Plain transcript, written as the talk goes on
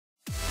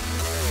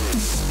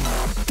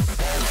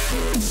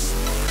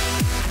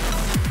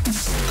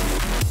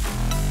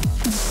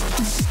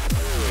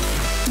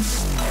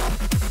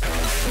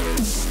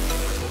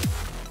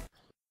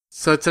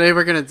So today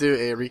we're going to do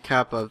a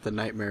recap of The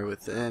Nightmare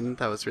Within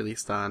that was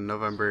released on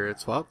November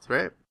 12th,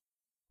 right?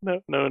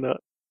 No, not.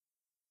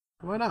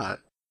 Why not?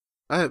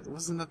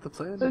 Wasn't that the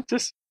plan? I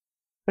just,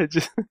 I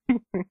just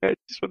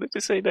wanted to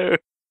say no.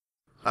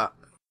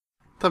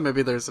 Thought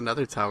maybe there's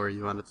another tower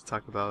you wanted to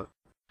talk about.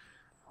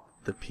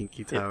 The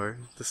Pinky Tower.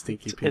 The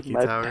Stinky Pinky in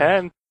my Tower.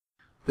 pan.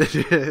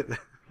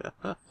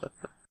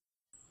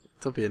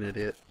 Don't be an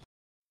idiot.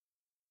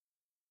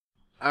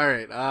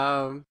 Alright,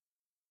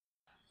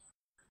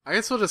 I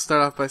guess we'll just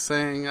start off by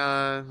saying,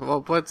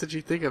 well, what did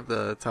you think of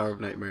the Tower of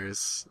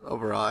Nightmares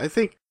overall? I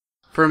think,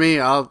 for me,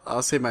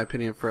 I'll say my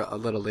opinion for a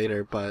little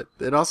later, but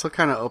it also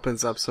kind of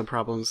opens up some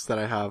problems that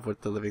I have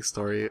with the living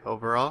story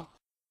overall.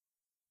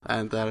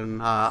 And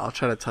then, I'll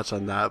try to touch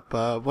on that,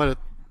 but what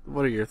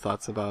are your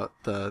thoughts about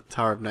the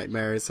Tower of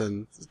Nightmares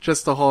and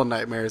just the whole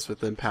Nightmares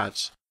Within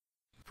patch?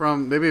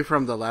 From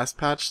the last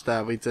patch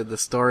that we did the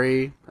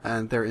story,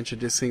 and they're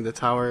introducing the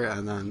tower,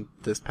 and then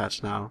this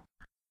patch now.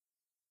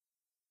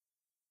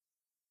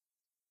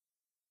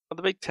 Well,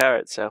 the big tower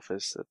itself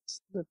it's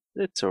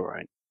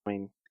alright. I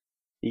mean,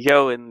 you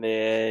go in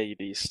there, you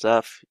do your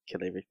stuff, you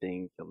kill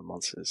everything, kill the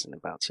monsters,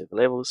 and bounce through the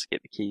levels,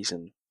 get the keys,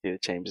 and do the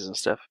chambers and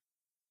stuff.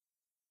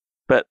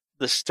 But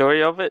the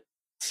story of it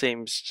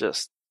seems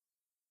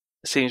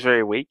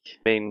very weak.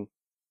 I mean,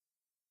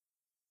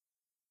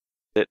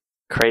 that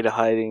Crate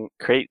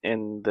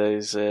and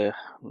those the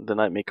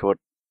Nightmare Court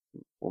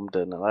formed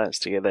an alliance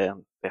together.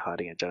 They're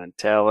hiding a giant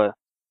tower.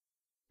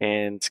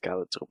 And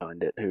Scarlet's all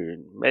behind it,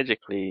 who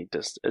magically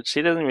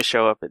she doesn't even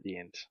show up at the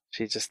end.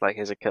 She just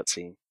has a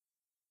cutscene,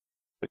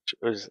 which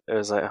it was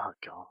like, oh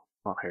god,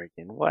 not her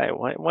again.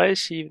 Why does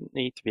she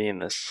need to be in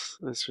this?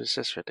 This was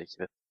just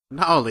ridiculous.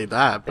 Not only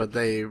that, but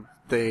they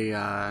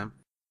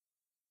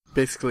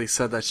basically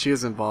said that she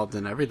was involved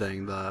in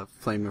everything, the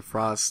Flame of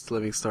Frost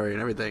living story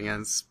and everything,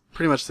 and it's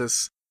pretty much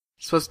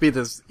supposed to be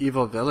this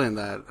evil villain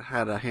that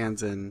had a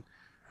hand in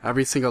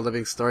every single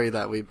living story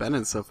that we've been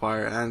in so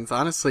far. And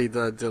honestly,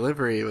 the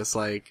delivery was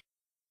like,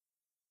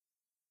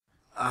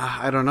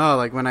 I don't know,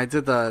 like when I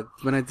did the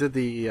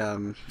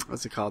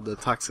what's it called, the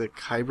Toxic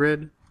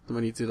Hybrid,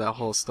 when you do that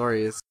whole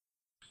story,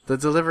 the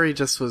delivery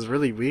just was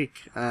really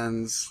weak,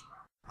 and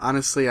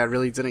honestly, I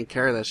really didn't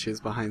care that she was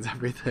behind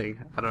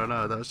everything. I don't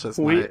know, that was just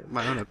my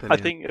own opinion. I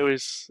think it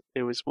was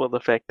more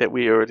the fact that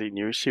we already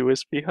knew she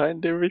was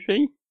behind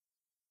everything.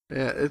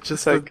 Yeah, it's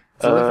just the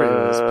delivery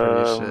was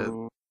pretty shit.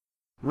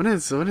 When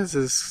is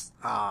this?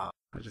 I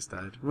just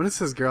died. When is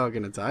this girl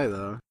gonna die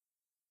though?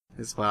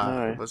 Is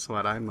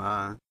what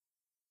I'm.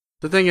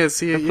 The thing is,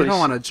 you don't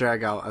want to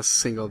drag out a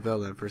single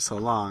villain for so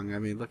long. I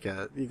mean,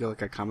 you go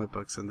look at comic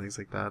books and things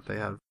like that. They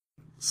have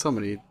so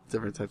many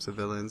different types of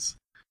villains.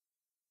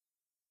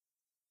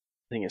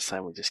 I think it's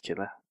time we just kill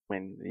her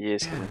when the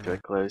year's coming to a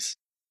close.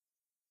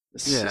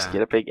 Let's just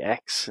get a big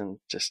axe and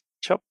just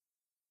chop.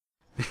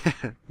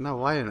 No,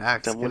 why an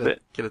axe?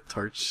 Get a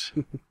torch.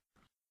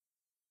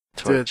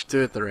 Do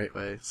it the right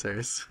way,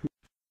 serious.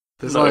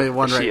 There's only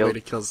one right way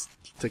to kill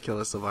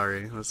a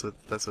Sylvari.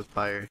 That's with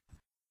fire.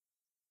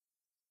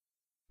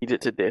 Eat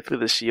it to death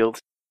with a shield,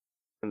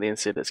 and then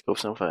set its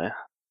corpse on fire.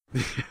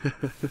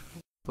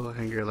 We'll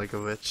hang her like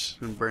a witch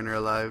and burn her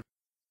alive.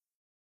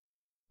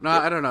 No,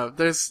 I don't know.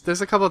 There's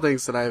a couple of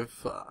things that I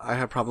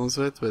have problems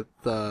with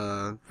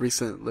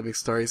recent living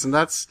stories, and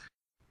that's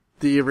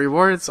the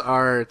rewards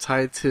are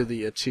tied to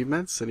the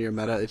achievements and your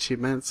meta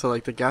achievements. So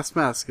like the gas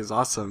mask is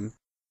awesome.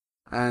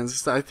 And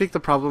I think the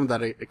problem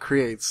that it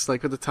creates,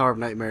 like with the Tower of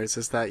Nightmares,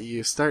 is that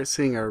you start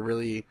seeing a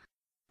really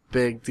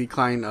big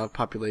decline of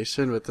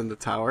population within the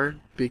tower,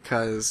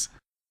 because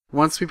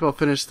once people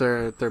finish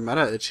their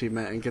meta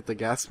achievement and get the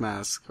gas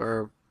mask,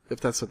 or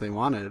if that's what they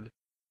wanted,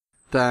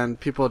 then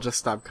people just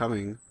stop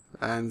coming.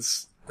 And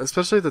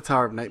especially the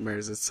Tower of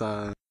Nightmares, it's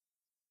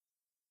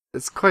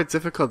quite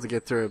difficult to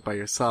get through it by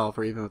yourself,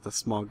 or even with a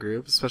small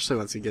group, especially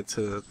once you get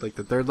to like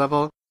the 3rd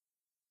level.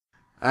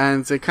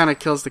 And it kind of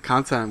kills the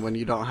content when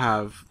you don't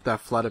have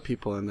that flood of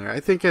people in there. I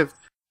think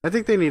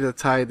they need to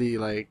tie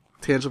the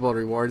tangible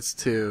rewards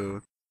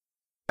to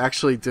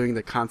actually doing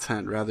the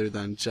content rather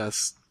than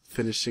just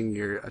finishing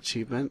your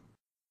achievement.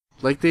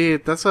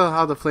 That's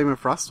how the Flame of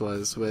Frost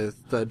was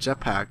with the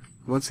jetpack.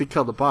 Once you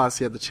killed the boss,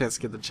 you had the chance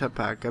to get the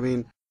jetpack. I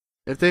mean,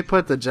 if they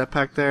put the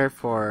jetpack there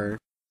for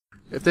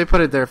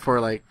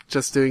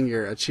just doing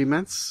your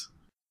achievements,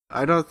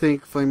 I don't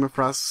think Flame of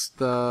Frost,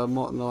 the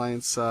Molten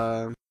Alliance,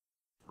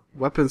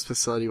 weapons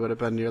facility would have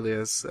been nearly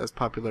as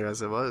popular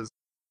as it was.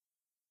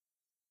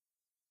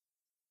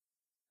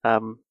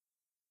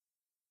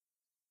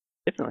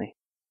 Definitely.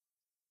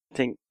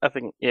 I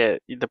think, yeah,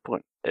 the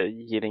point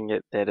you're getting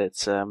at that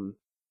it's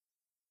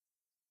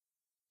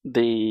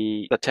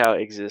the tower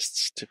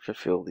exists to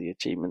fulfill the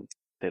achievements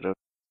that are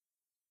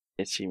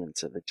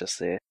just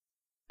there.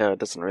 The tower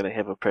doesn't really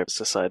have a purpose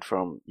aside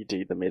from you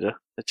do the meta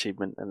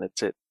achievement and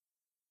that's it.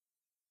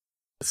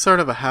 It's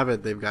sort of a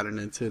habit they've gotten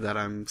into that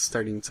I'm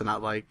starting to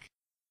not like.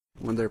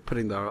 when they're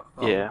putting the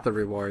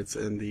rewards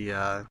in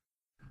the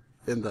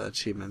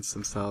achievements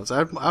themselves.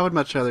 I would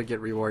much rather get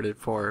rewarded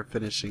for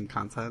finishing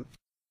content,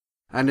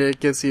 and it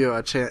gives you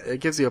a chance. It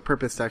gives you a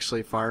purpose to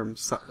actually farm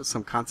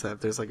some content if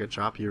there's like a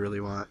drop you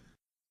really want,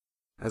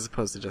 as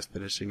opposed to just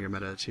finishing your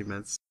meta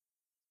achievements.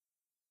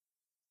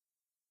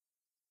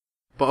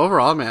 But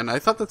overall, man, I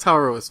thought the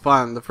tower was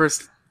fun. The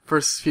first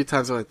few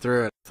times I went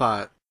through it, I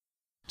thought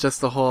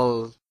just the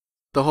whole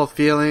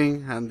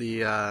feeling and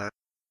the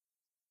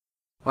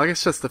well, I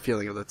guess just the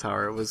feeling of the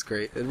tower was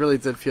great. It really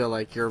did feel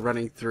like you're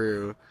running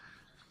through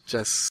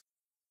just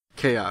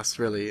chaos,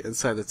 really,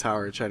 inside the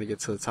tower, trying to get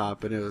to the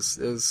top, and it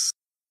was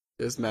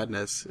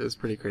madness. It was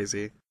pretty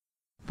crazy.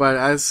 But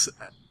as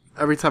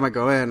every time I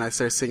go in, I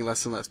start seeing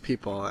less and less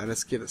people, and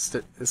it's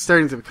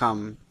starting to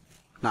become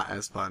not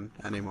as fun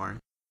anymore.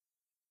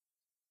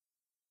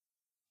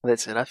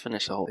 That's it. I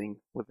finished the whole thing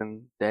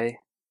within a day,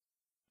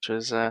 which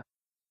was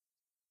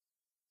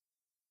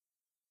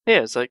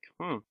it's like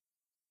done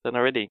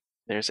already.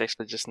 There's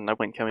actually just no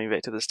point coming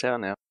back to this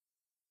town now.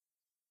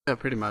 Yeah,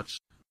 pretty much.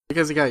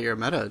 Because you got your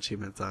meta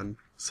achievement done,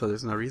 so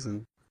there's no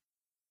reason.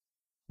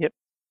 Yep.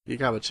 You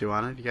got what you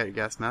wanted. You got your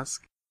gas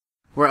mask.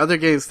 Where other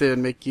games, they would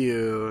make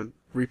you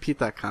repeat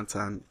that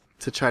content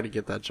to try to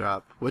get that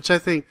drop, which I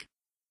think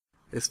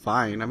is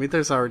fine. I mean,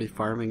 there's already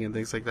farming and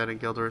things like that in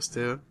Guild Wars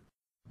 2,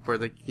 where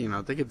they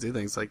could do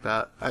things like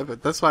that.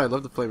 That's why I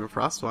love the Flame and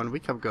Frost one. We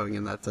kept going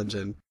in that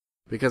dungeon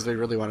because we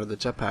really wanted the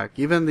jetpack.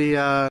 Even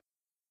the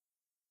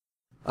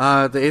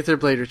Aether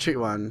Blade Retreat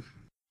one,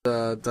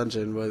 the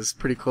dungeon was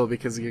pretty cool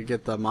because you could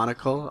get the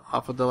monocle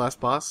off of the last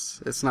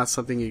boss. It's not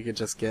something you could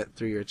just get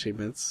through your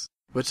achievements,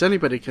 which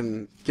anybody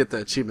can get the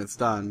achievements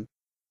done,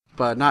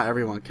 but not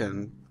everyone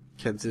can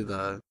do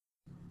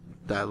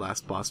that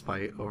last boss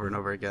fight over and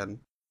over again.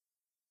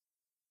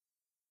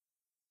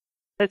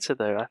 That's it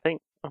though. I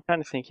think I'm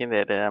kind of thinking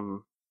that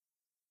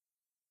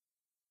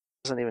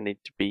doesn't even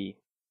need to be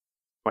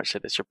much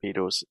that it's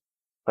repeatals,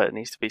 but it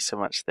needs to be so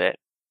much that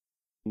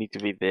you need to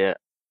be there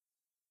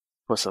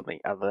for something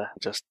other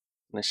just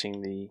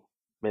finishing the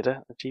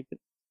meta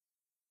achievement.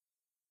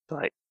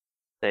 Like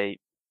say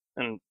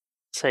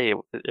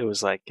it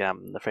was like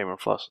the Flame and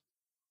Frost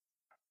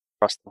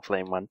and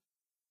Flame one.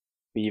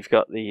 Where you've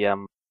got the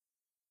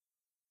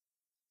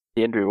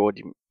end reward,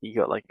 you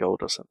got like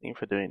gold or something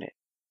for doing it.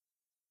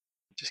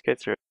 Just go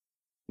through it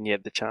and you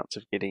had the chance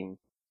of getting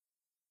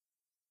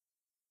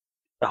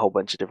a whole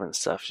bunch of different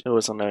stuff. It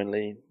wasn't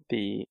only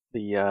the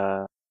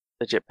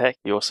jetpack,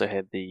 you also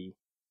had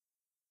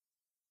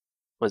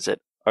was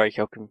it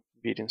Oracle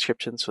Compute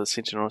inscriptions for the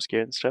Sentinel's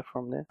gear and stuff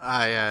from there?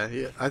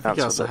 Yeah. I think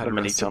you also had the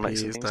mini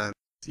recipes, tonics. and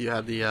you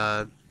had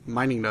the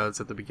mining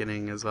nodes at the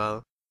beginning as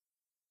well.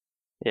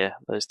 Yeah,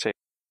 those two.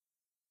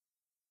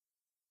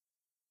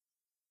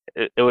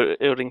 It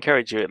would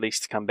encourage you at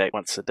least to come back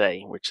once a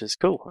day, which is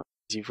cool.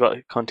 You've got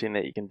content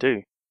that you can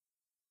do.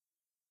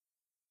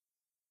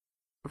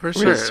 For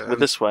Whereas sure. with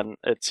this one,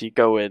 it's you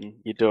go in,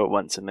 you do it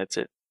once, and that's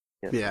it.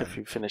 Yeah. If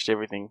you've finished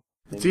everything.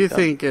 Do you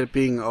think it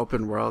being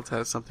open world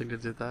has something to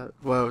do with that?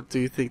 Well, do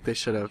you think they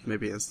should have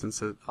maybe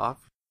instanced it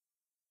off?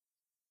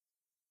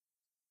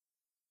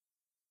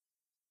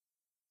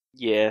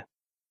 Yeah,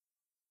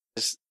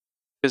 just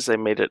because they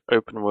made it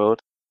open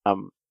world,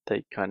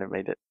 they kind of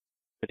made it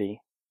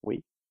pretty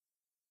weak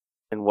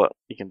in what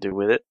you can do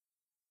with it.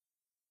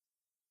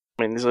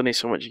 I mean, there's only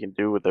so much you can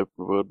do with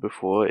open world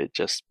before it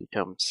just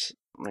becomes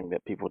something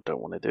that people don't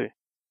want to do,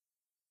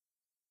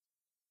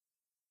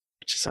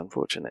 which is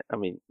unfortunate. I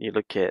mean, you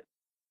look at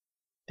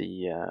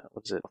the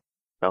what is it,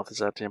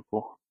 Balthazar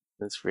Temple?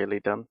 It's really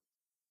done.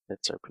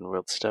 It's open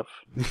world stuff.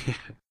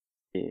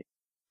 The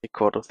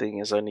quarter thing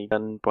is only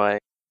done by a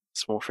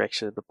small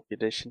fraction of the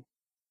population.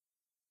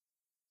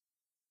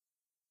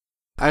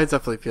 I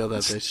definitely feel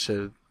that they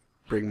should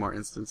bring more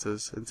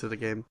instances into the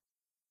game.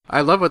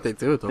 I love what they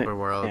do with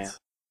Overworld. Yeah.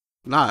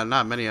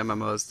 Not many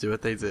MMOs do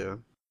what they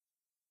do,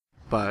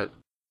 but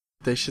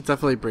they should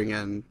definitely bring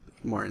in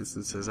more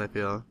instances, I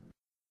feel,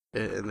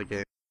 in the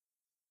game.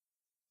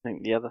 I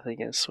think the other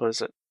thing is, what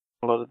is it?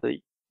 A lot of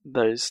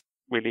those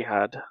really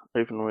hard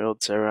open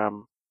worlds are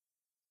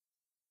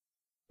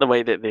the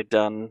way that they're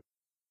done,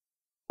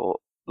 or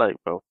like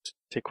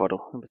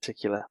Tequaddle in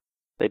particular.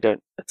 They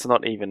don't. It's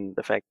not even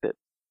the fact that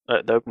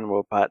the open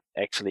world part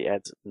actually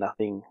adds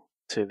nothing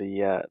to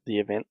the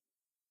event.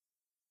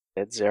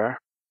 It adds zero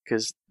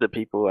because the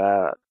people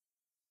are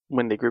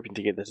when they're grouping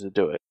together to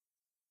do it.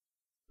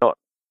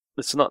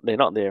 They're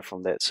not there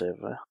from that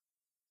server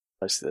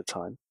most of the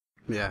time.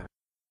 Yeah.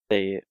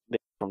 They're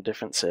from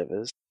different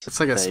servers. It's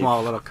like a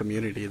small little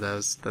community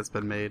that's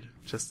been made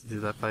just to do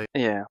that fight.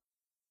 Yeah.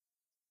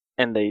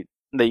 And they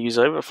use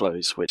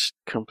overflows, which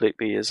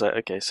completely is like,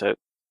 okay, so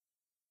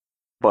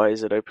why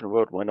is it open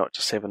world? Why not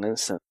just have an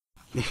instant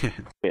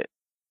where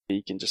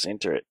you can just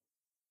enter it?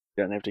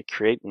 You don't have to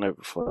create an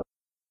overflow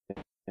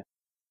to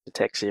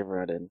tax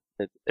everyone in.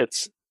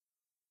 It's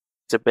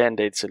a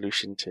band-aid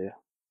solution to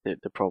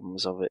the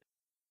problems of it.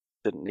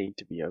 It didn't need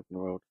to be open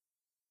world.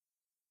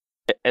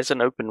 As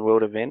an open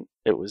world event,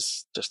 it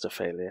was just a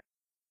failure.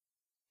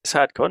 This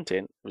hard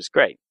content was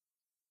great,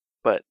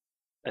 but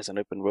as an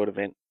open world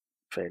event,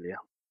 failure.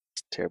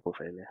 It's a terrible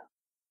failure.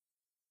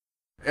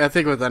 I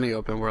think with any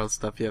open world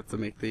stuff, you have to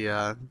make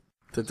the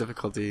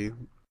difficulty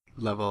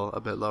level a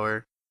bit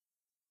lower,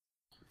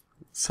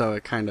 so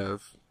it kind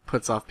of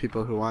puts off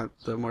people who want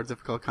the more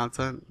difficult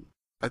content.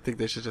 I think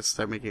they should just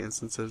start making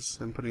instances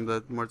and putting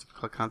the more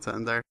difficult content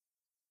in there.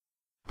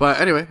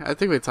 But anyway, I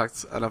think we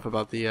talked enough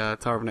about the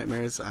Tower of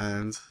Nightmares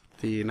and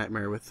the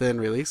Nightmare Within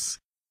release.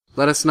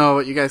 Let us know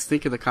what you guys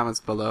think in the comments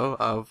below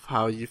of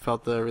how you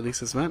felt the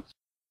releases went.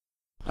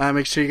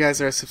 Make sure you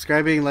guys are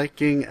subscribing,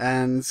 liking,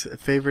 and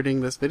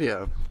favoriting this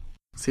video.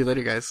 See you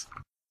later, guys.